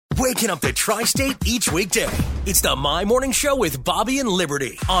waking up the tri-state each weekday. It's the My Morning Show with Bobby and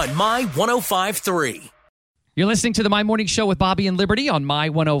Liberty on My 105.3. You're listening to the My Morning Show with Bobby and Liberty on My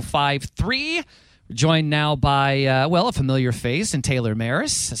 105.3. We're joined now by, a familiar face in Taylor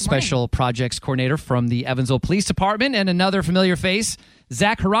Maris, a special projects coordinator from the Evansville Police Department, and another familiar face,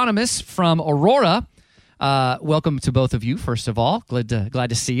 Zach Hieronymus from Aurora. Welcome to both of you, first of all. Glad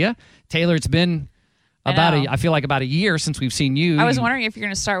to see you. Taylor, it's been I feel like about a year since we've seen you. I was wondering if you're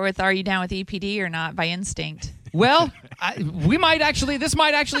going to start with, are you down with EPD or not, by instinct? Well, this might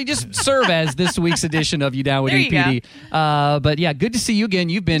actually just serve as this week's edition of You Down with EPD. But yeah, good to see you again.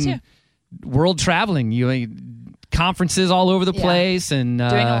 You've been world traveling, conferences all over the place, and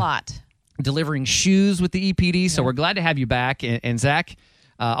doing a lot, delivering shoes with the EPD. So we're glad to have you back. And Zach,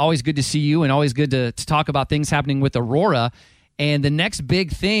 always good to see you, and always good to talk about things happening with Aurora. And the next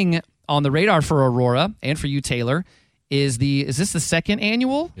big thing on the radar for Aurora and for you, Taylor, is this the second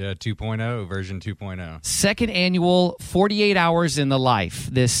annual? Yeah, 2.0, version 2.0. Second annual 48 hours in the life.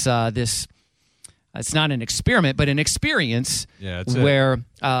 This it's not an experiment, but an experience where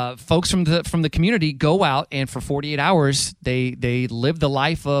folks from the community go out and for 48 hours they live the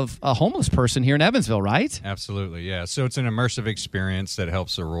life of a homeless person here in Evansville, right? Absolutely, yeah. So it's an immersive experience that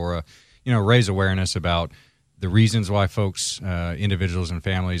helps Aurora, raise awareness about the reasons why folks, individuals and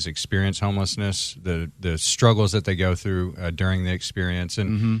families experience homelessness, the struggles that they go through during the experience,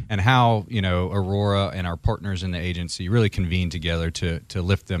 and how, Aurora and our partners in the agency really convene together to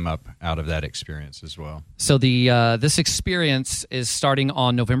lift them up out of that experience as well. So this experience is starting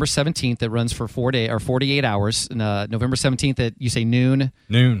on November 17th. It runs for 48 hours. November 17th at, you say noon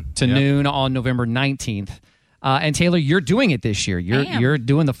to noon on November 19th. And Taylor, you're doing it this year. You're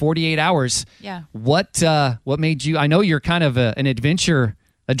doing the 48 hours. Yeah. What made you? I know you're kind of an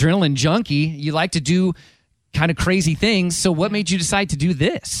adrenaline junkie. You like to do kind of crazy things. So what made you decide to do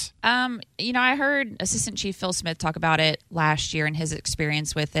this? I heard Assistant Chief Phil Smith talk about it last year and his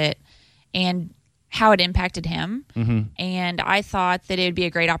experience with it, and how it impacted him. Mm-hmm. And I thought that it would be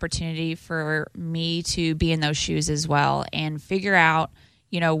a great opportunity for me to be in those shoes as well and figure out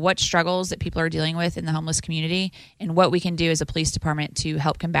what struggles that people are dealing with in the homeless community and what we can do as a police department to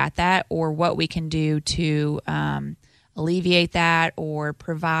help combat that, or what we can do to alleviate that or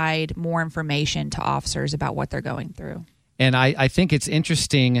provide more information to officers about what they're going through. And I think it's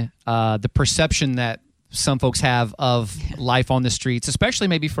interesting the perception that some folks have of life on the streets, especially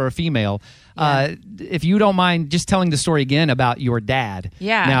maybe for a female. Yeah. If you don't mind just telling the story again about your dad.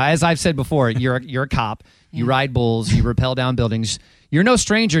 Yeah. Now, as I've said before, you're a cop. You ride bulls. You rappel down buildings. You're no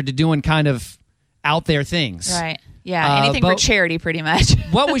stranger to doing kind of out there things. Right. Yeah. Anything for charity, pretty much.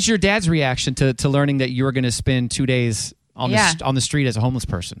 What was your dad's reaction to learning that you were going to spend 2 days on the street as a homeless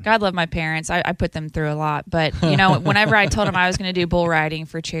person? God love my parents. I put them through a lot. But, whenever I told him I was going to do bull riding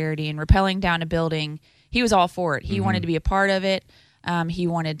for charity and rappelling down a building, he was all for it. He wanted to be a part of it. He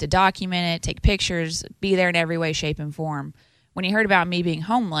wanted to document it, take pictures, be there in every way, shape, and form. When he heard about me being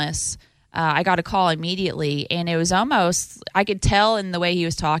homeless, I got a call immediately, and it was almost, I could tell in the way he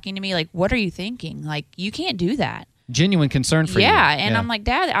was talking to me, like, what are you thinking? Like, you can't do that. Genuine concern for you. Yeah, and I'm like,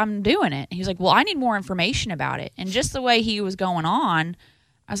 Dad, I'm doing it. He was like, well, I need more information about it. And just the way he was going on,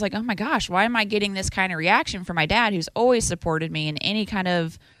 I was like, oh my gosh, why am I getting this kind of reaction from my dad, who's always supported me in any kind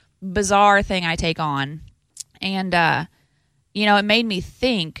of bizarre thing I take on? And, it made me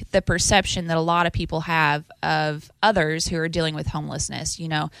think the perception that a lot of people have of others who are dealing with homelessness,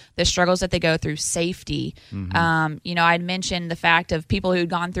 the struggles that they go through, safety. Mm-hmm. I'd mentioned the fact of people who'd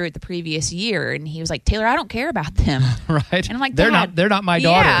gone through it the previous year, and he was like, Taylor, I don't care about them. Right. And I'm like, they're not my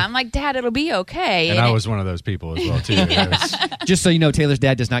daughter. Yeah, I'm like, Dad, it'll be okay. And I was one of those people as well, too. Just so you know, Taylor's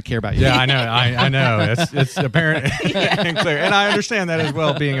dad does not care about you. Yeah, I know. I know. It's apparent and clear. And I understand that as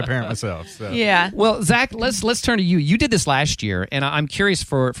well, being a parent myself. So. Yeah. Well, Zach, let's turn to you. You did this last year, and I'm curious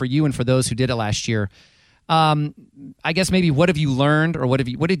for you and for those who did it last year. I guess maybe what have you learned, or what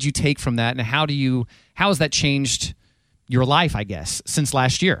did you take from that, and how has that changed your life, I guess, since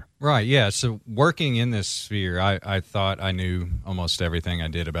last year? Right, yeah. So working in this sphere, I thought I knew almost everything I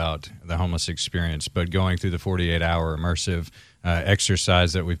did about the homeless experience, but going through the 48-hour immersive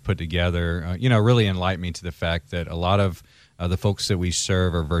exercise that we've put together, really enlightened me to the fact that a lot of the folks that we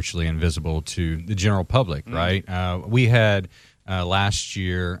serve are virtually invisible to the general public, right? We had last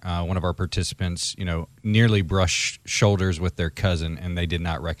year, one of our participants, nearly brushed shoulders with their cousin, and they did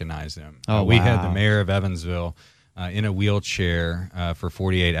not recognize them. We had the mayor of Evansville in a wheelchair for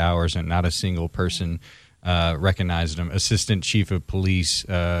 48 hours, and not a single person recognized him. Assistant Chief of Police,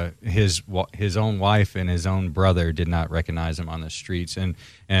 his own wife and his own brother did not recognize him on the streets, and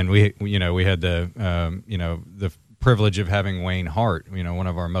we had the privilege of having Wayne Hart, one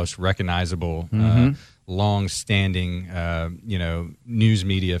of our most recognizable, long-standing, news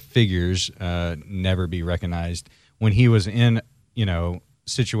media figures, never be recognized when he was in,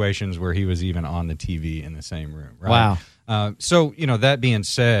 situations where he was even on the TV in the same room. Right? Wow. So, that being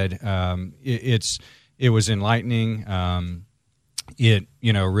said, it was enlightening. It,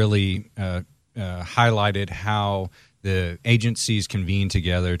 really highlighted how the agencies convene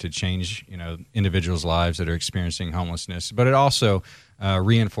together to change, individuals' lives that are experiencing homelessness. But it also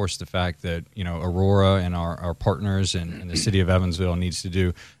reinforced the fact that, Aurora and our partners and the city of Evansville needs to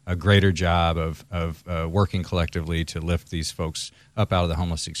do a greater job of working collectively to lift these folks up out of the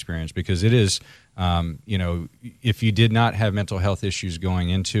homeless experience, because it is, if you did not have mental health issues going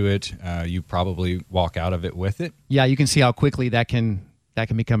into it, you probably walk out of it with it. Yeah, you can see how quickly that can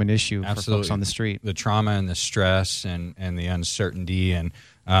become an issue Absolutely. for folks on the street. The trauma and the stress and the uncertainty and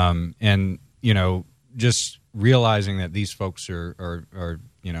just realizing that these folks are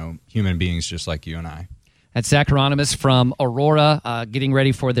human beings just like you and I. That's Zach Hieronymus from Aurora, getting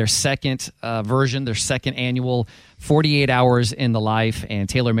ready for their second version, their second annual 48 Hours in the Life, and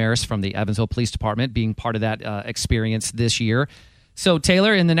Taylor Maris from the Evansville Police Department being part of that experience this year. So,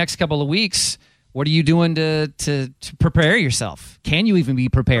 Taylor, in the next couple of weeks, what are you doing to prepare yourself? Can you even be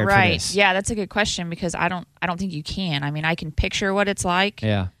prepared for this? Yeah, that's a good question, because I don't think you can. I mean, I can picture what it's like.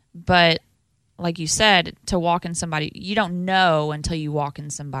 Yeah. But like you said, to walk in somebody, you don't know until you walk in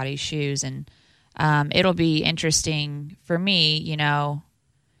somebody's shoes, and it'll be interesting for me,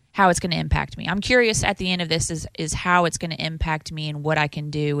 how it's going to impact me. I'm curious at the end of this is how it's going to impact me and what I can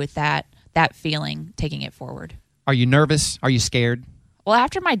do with that feeling, taking it forward. Are you nervous? Are you scared? Well,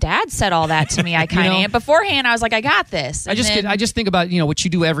 after my dad said all that to me, I kind of am. Beforehand, I was like, I got this. And I just think about, what you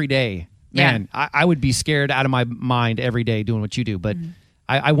do every day. Man, yeah. I would be scared out of my mind every day doing what you do. But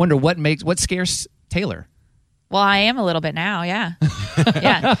I wonder what scares Taylor. Well, I am a little bit now, yeah.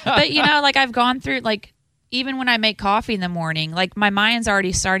 Yeah. But, I've gone through, even when I make coffee in the morning, my mind's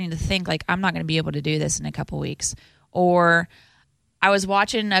already starting to think, I'm not going to be able to do this in a couple weeks. Or I was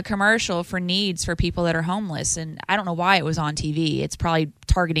watching a commercial for needs for people that are homeless, and I don't know why it was on TV. It's probably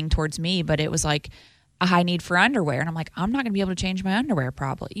targeting towards me, but it was a high need for underwear. And I'm like, I'm not going to be able to change my underwear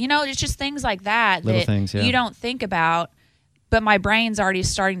probably. It's just things like that Little things, yeah. You don't think about, but my brain's already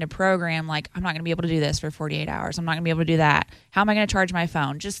starting to program, I'm not going to be able to do this for 48 hours. I'm not going to be able to do that. How am I going to charge my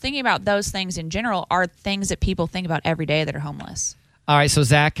phone? Just thinking about those things in general are things that people think about every day that are homeless. All right, so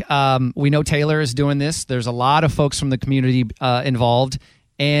Zach, we know Taylor is doing this. There's a lot of folks from the community involved,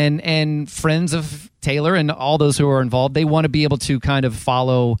 and friends of Taylor and all those who are involved. They want to be able to kind of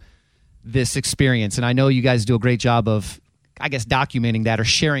follow this experience, and I know you guys do a great job of, I guess, documenting that or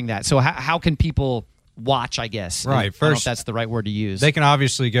sharing that. So how can people watch, I guess? Right. First, I don't know if that's the right word to use. They can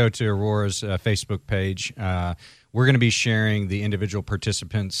obviously go to Aurora's Facebook page. We're going to be sharing the individual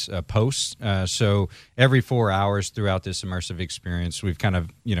participants' posts. So every 4 hours throughout this immersive experience, we've kind of,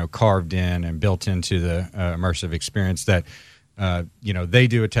 carved in and built into the immersive experience that, they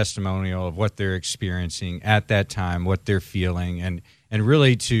do a testimonial of what they're experiencing at that time, what they're feeling, and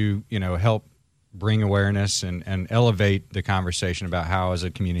really to, help bring awareness and elevate the conversation about how, as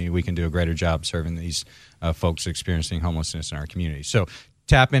a community, we can do a greater job serving these folks experiencing homelessness in our community. So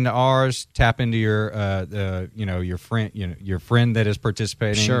tap into ours, tap into your friend that is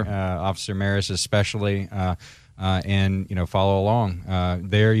participating, sure. Officer Maris especially, and follow along.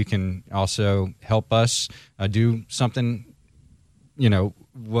 There you can also help us do something.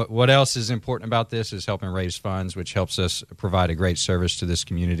 What else is important about this is helping raise funds, which helps us provide a great service to this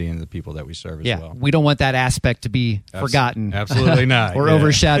community and the people that we serve as well. We don't want that aspect to be forgotten. Absolutely not. Or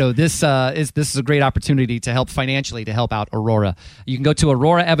overshadowed. This is a great opportunity to help financially to help out Aurora. You can go to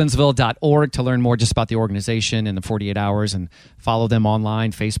auroraevansville.org to learn more just about the organization and the 48 hours, and follow them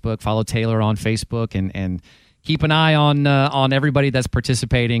online, Facebook, follow Taylor on Facebook, and keep an eye on everybody that's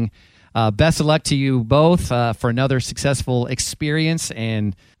participating. Best of luck to you both for another successful experience.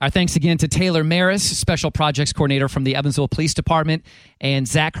 And our thanks again to Taylor Maris, Special Projects Coordinator from the Evansville Police Department, and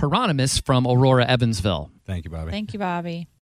Zach Hieronymus from Aurora Evansville. Thank you, Bobby. Thank you, Bobby.